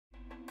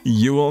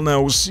You will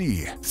now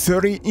see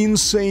 30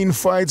 insane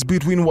fights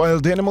between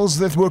wild animals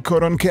that were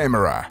caught on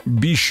camera.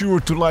 Be sure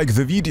to like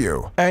the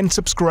video and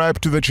subscribe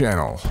to the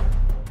channel.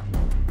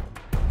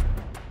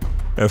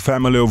 A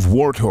family of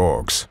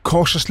warthogs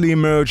cautiously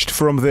emerged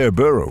from their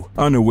burrow,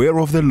 unaware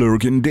of the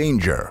lurking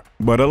danger.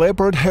 But a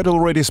leopard had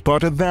already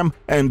spotted them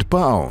and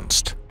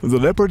pounced. The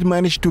leopard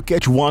managed to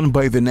catch one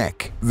by the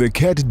neck. The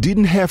cat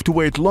didn't have to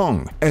wait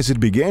long, as it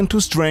began to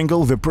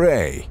strangle the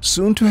prey,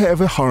 soon to have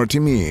a hearty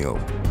meal.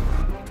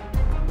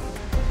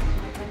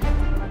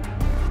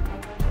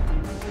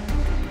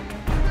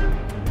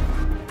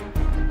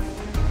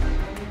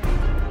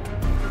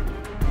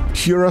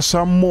 Here are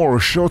some more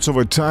shots of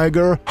a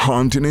tiger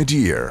hunting a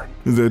deer.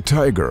 The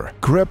tiger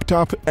crept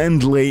up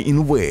and lay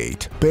in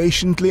wait,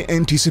 patiently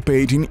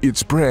anticipating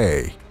its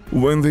prey.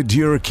 When the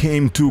deer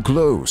came too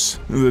close,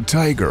 the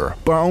tiger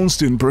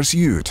pounced in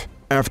pursuit.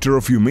 After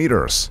a few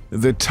meters,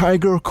 the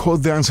tiger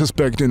caught the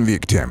unsuspecting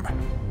victim.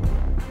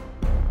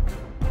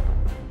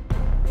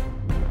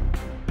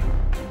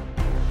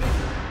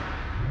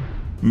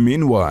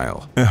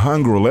 Meanwhile, a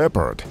hungry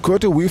leopard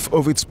caught a whiff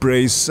of its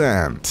prey's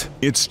scent.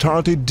 It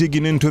started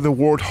digging into the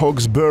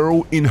warthog's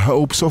burrow in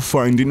hopes of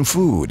finding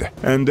food,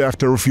 and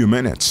after a few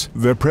minutes,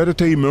 the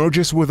predator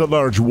emerges with a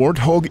large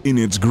warthog in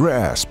its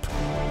grasp.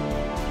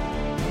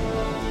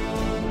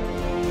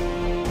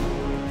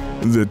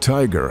 The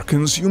tiger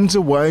consumes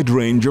a wide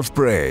range of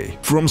prey,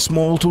 from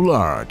small to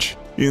large.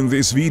 In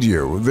this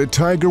video, the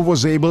tiger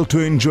was able to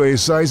enjoy a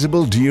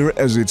sizable deer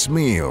as its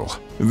meal.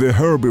 The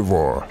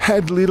herbivore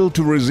had little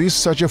to resist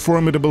such a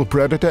formidable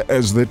predator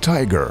as the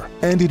tiger,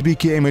 and it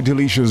became a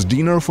delicious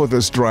dinner for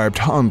the striped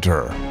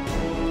hunter.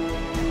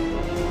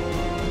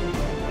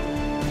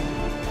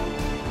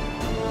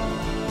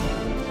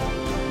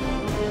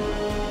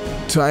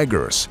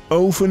 Tigers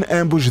often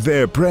ambush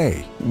their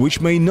prey, which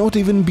may not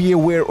even be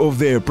aware of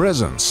their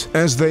presence,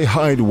 as they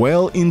hide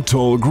well in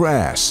tall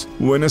grass.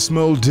 When a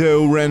small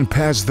doe ran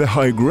past the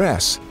high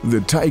grass, the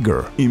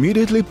tiger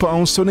immediately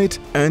pounced on it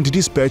and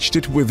dispatched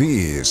it with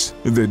ease.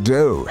 The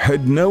doe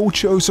had no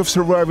choice of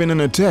surviving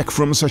an attack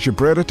from such a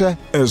predator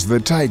as the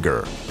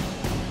tiger.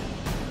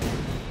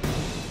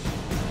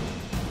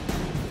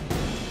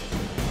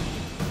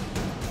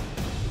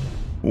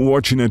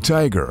 Watching a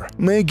tiger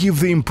may give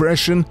the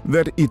impression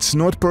that it's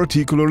not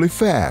particularly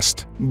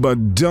fast,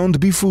 but don't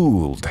be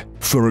fooled.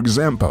 For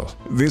example,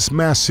 this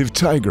massive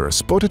tiger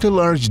spotted a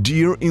large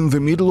deer in the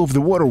middle of the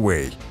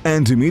waterway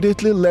and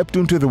immediately leapt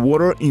into the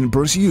water in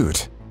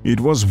pursuit. It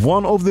was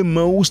one of the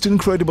most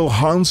incredible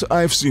hunts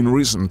I've seen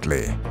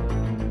recently.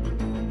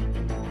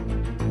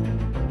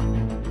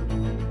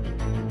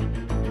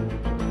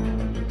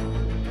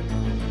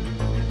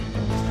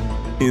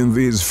 In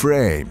these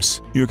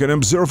frames, you can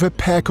observe a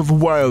pack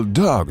of wild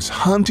dogs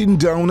hunting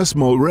down a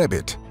small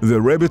rabbit. The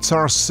rabbits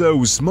are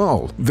so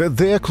small that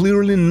they are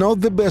clearly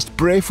not the best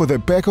prey for the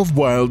pack of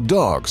wild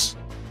dogs.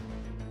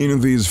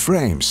 In these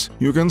frames,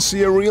 you can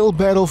see a real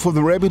battle for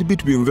the rabbit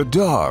between the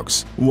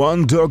dogs.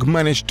 One dog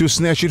managed to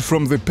snatch it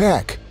from the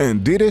pack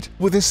and did it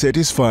with a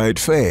satisfied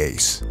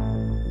face.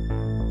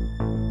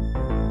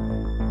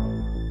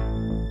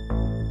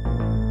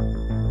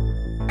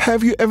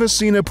 Have you ever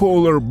seen a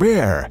polar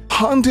bear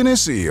hunting a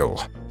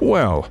seal?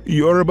 Well,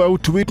 you're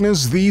about to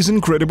witness these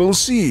incredible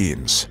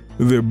scenes.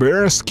 The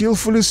bear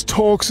skillfully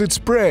stalks its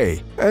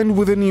prey and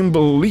with a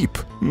nimble leap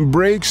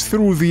breaks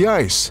through the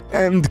ice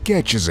and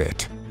catches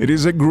it. It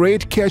is a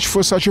great catch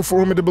for such a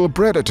formidable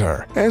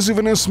predator, as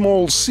even a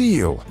small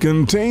seal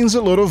contains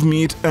a lot of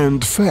meat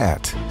and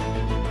fat.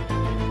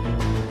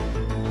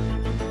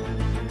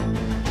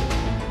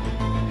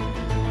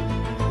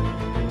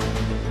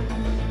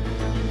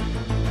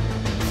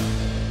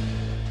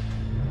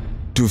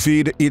 To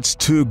feed its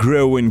two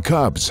growing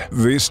cubs,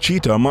 this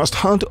cheetah must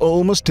hunt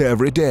almost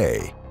every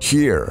day.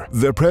 Here,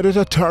 the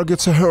predator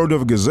targets a herd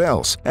of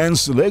gazelles and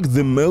selects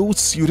the most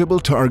suitable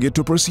target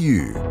to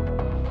pursue.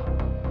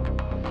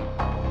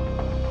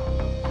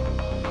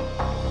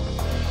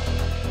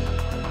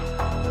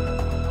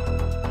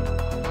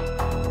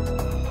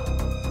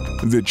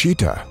 The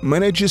cheetah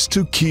manages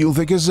to kill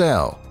the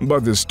gazelle,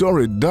 but the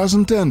story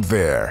doesn't end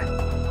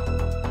there.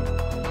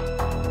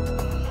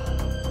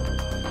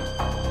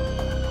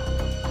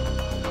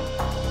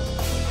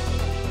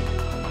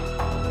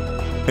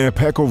 A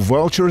pack of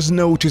vultures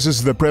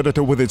notices the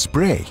predator with its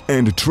prey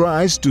and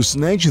tries to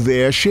snatch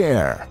their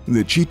share.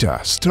 The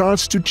cheetah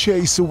starts to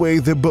chase away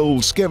the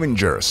bold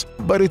scavengers,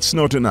 but it's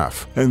not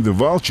enough, and the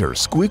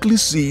vultures quickly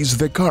seize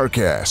the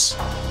carcass.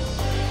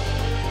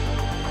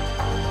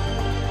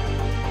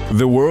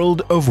 The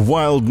world of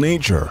wild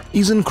nature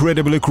is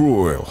incredibly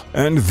cruel,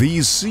 and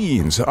these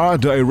scenes are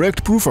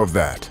direct proof of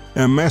that.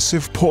 A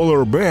massive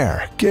polar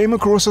bear came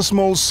across a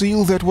small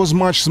seal that was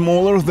much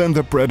smaller than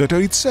the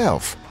predator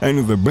itself,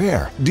 and the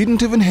bear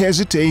didn't even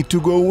hesitate to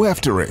go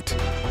after it.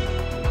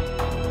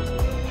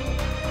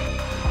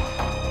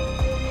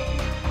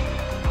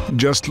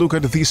 Just look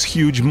at this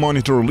huge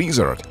monitor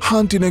lizard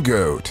hunting a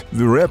goat.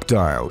 The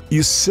reptile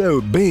is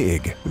so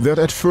big that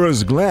at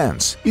first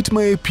glance it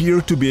may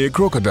appear to be a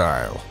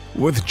crocodile.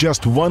 With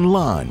just one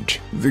lunge,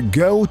 the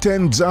goat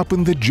ends up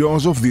in the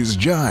jaws of this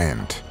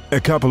giant.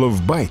 A couple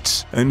of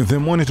bites, and the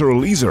monitor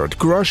lizard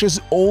crushes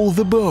all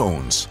the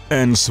bones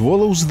and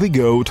swallows the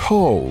goat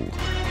whole.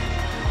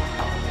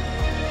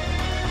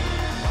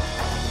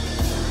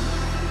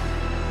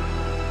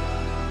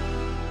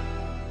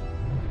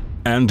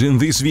 And in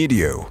this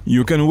video,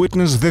 you can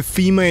witness the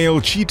female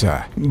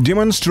cheetah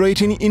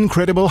demonstrating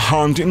incredible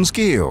hunting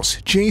skills,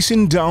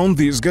 chasing down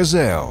this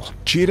gazelle.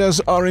 Cheetahs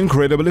are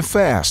incredibly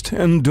fast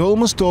and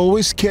almost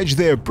always catch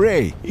their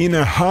prey in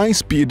a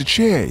high-speed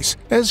chase,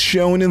 as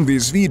shown in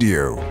this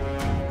video.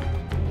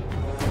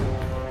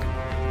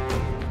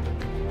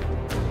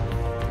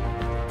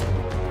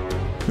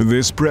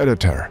 This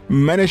predator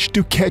managed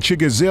to catch a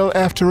gazelle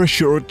after a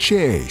short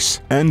chase,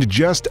 and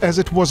just as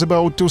it was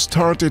about to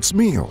start its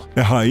meal,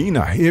 a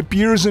hyena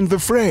appears in the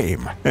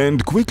frame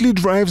and quickly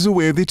drives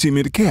away the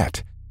timid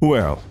cat.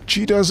 Well,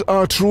 cheetahs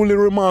are truly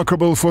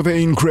remarkable for their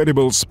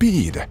incredible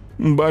speed,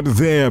 but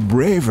their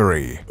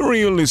bravery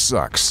really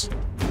sucks.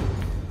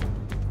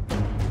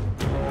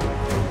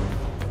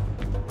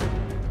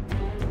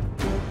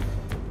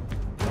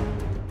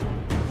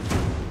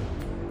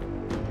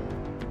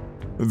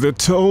 The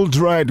tall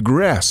dried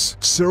grass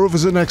serves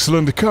as an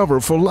excellent cover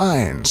for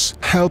lions,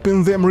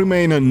 helping them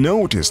remain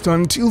unnoticed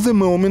until the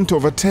moment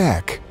of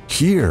attack.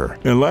 Here,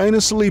 a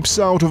lioness leaps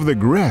out of the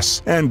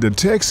grass and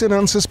attacks an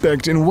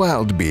unsuspecting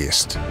wild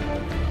beast.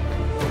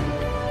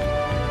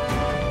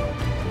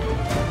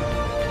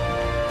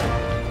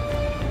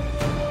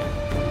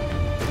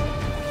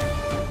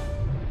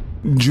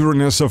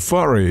 During a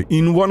safari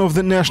in one of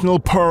the national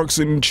parks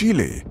in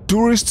Chile,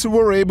 tourists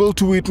were able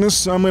to witness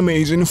some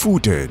amazing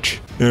footage.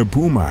 A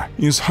puma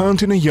is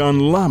hunting a young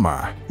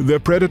llama. The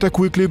predator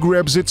quickly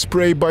grabs its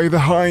prey by the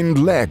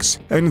hind legs,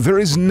 and there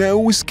is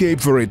no escape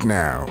for it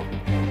now.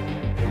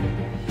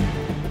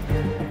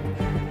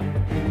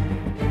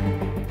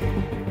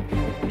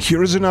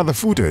 Here is another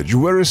footage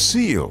where a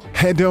seal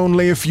had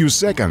only a few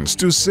seconds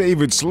to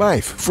save its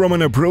life from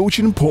an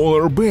approaching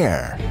polar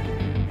bear.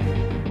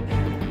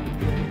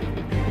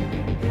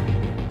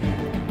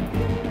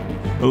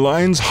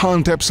 Lions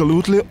hunt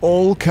absolutely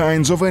all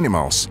kinds of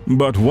animals,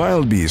 but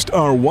wildebeest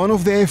are one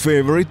of their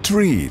favorite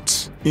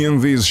treats.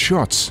 In these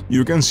shots,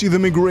 you can see the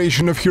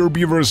migration of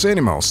herbivorous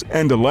animals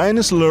and a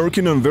lioness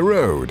lurking on the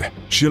road.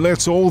 She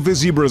lets all the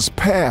zebras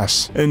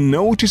pass and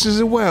notices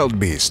a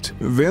wildebeest.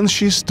 Then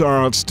she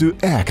starts to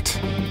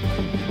act.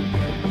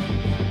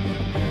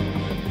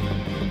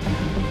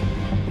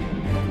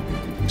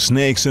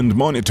 Snakes and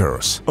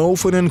monitors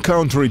often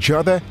encounter each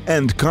other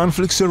and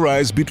conflicts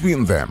arise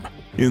between them.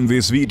 In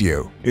this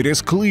video, it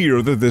is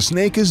clear that the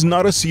snake is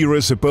not a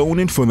serious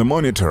opponent for the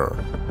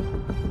monitor.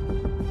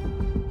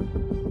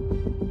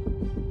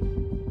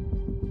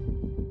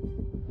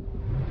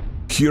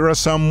 Here are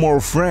some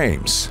more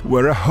frames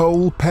where a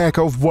whole pack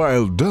of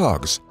wild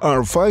dogs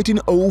are fighting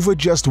over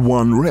just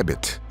one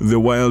rabbit. The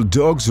wild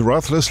dogs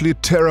ruthlessly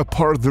tear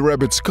apart the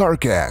rabbit's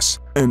carcass,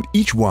 and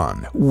each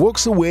one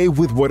walks away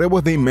with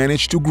whatever they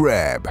manage to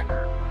grab.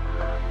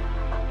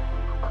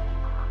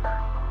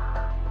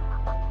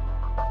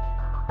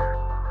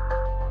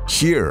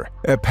 Here,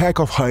 a pack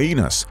of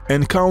hyenas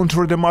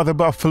encountered a mother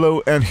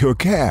buffalo and her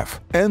calf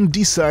and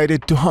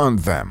decided to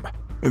hunt them.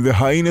 The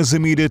hyenas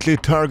immediately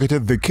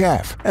targeted the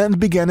calf and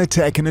began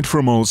attacking it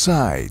from all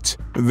sides.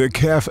 The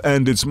calf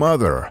and its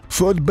mother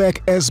fought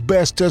back as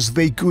best as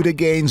they could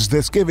against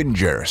the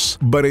scavengers,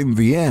 but in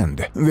the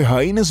end, the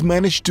hyenas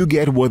managed to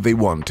get what they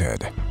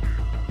wanted.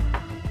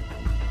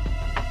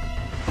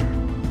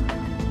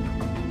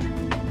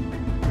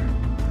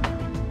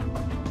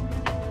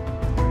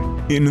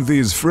 In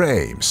these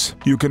frames,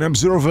 you can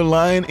observe a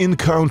lion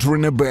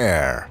encountering a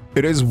bear.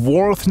 It is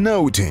worth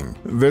noting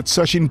that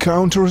such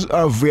encounters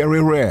are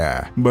very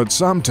rare, but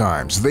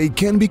sometimes they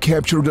can be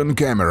captured on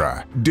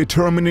camera.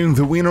 Determining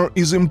the winner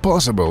is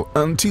impossible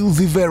until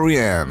the very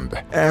end,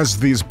 as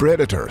these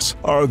predators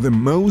are the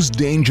most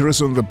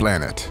dangerous on the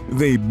planet.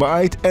 They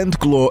bite and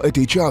claw at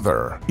each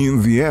other.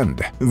 In the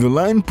end, the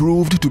lion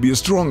proved to be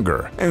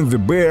stronger, and the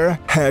bear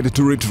had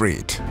to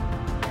retreat.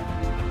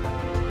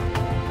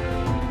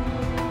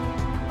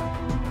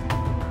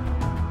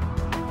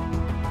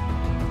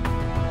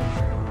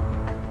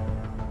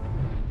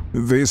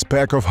 This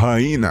pack of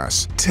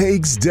hyenas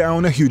takes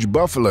down a huge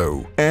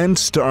buffalo and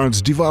starts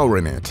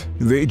devouring it.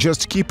 They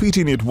just keep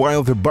eating it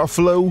while the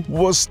buffalo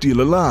was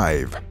still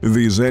alive.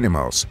 These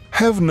animals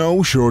have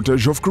no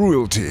shortage of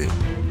cruelty.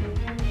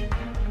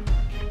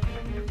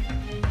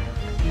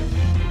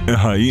 A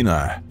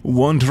hyena,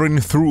 wandering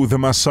through the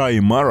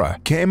Masai Mara,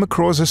 came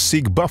across a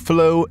sick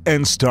buffalo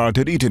and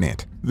started eating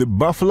it. The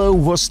buffalo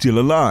was still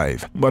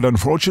alive, but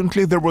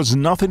unfortunately there was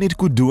nothing it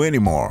could do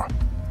anymore.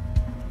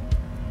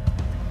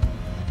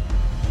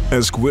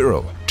 A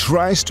squirrel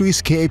tries to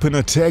escape an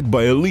attack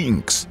by a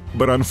lynx,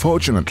 but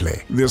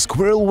unfortunately, the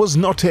squirrel was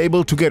not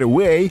able to get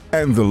away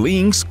and the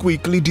lynx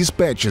quickly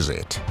dispatches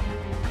it.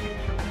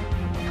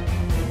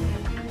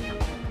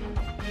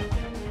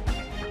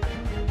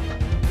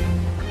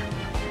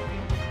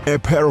 A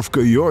pair of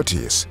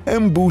coyotes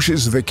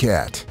ambushes the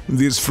cat.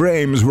 These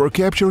frames were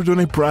captured on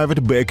a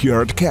private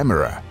backyard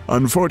camera.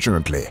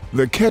 Unfortunately,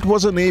 the cat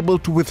was unable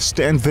to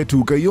withstand the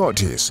two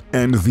coyotes,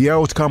 and the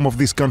outcome of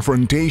this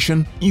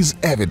confrontation is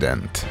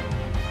evident.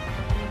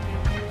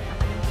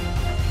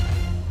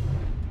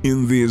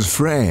 In these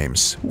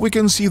frames, we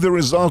can see the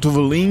result of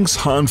a lynx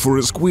hunt for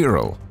a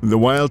squirrel. The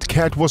wild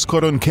cat was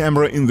caught on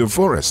camera in the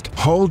forest,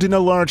 holding a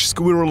large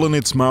squirrel in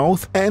its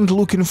mouth and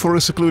looking for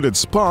a secluded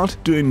spot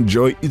to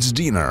enjoy its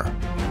dinner.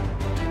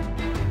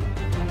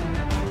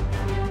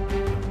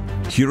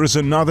 Here is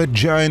another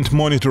giant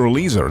monitor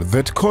lizard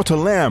that caught a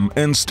lamb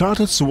and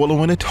started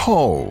swallowing it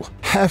whole.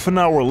 Half an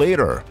hour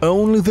later,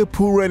 only the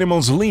poor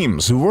animal's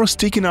limbs were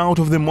sticking out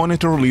of the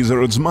monitor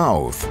lizard's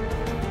mouth.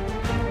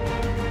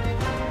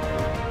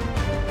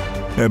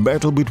 A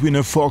battle between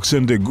a fox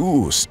and a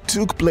goose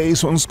took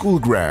place on school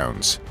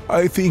grounds.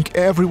 I think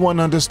everyone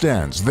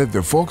understands that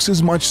the fox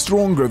is much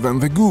stronger than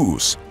the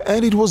goose,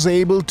 and it was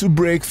able to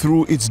break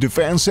through its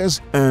defenses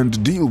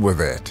and deal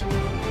with it.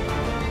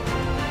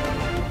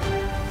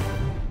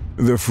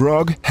 The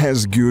frog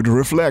has good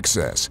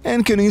reflexes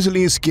and can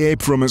easily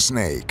escape from a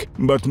snake,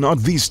 but not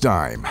this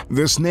time.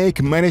 The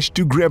snake managed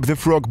to grab the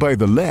frog by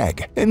the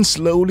leg and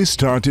slowly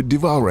started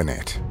devouring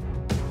it.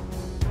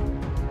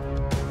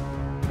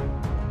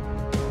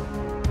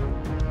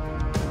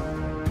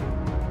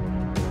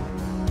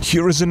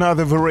 Here is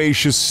another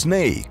voracious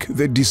snake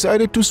that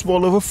decided to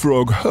swallow a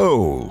frog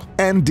whole,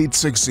 and it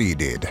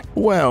succeeded.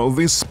 Well,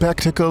 this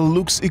spectacle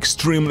looks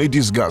extremely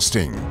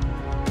disgusting.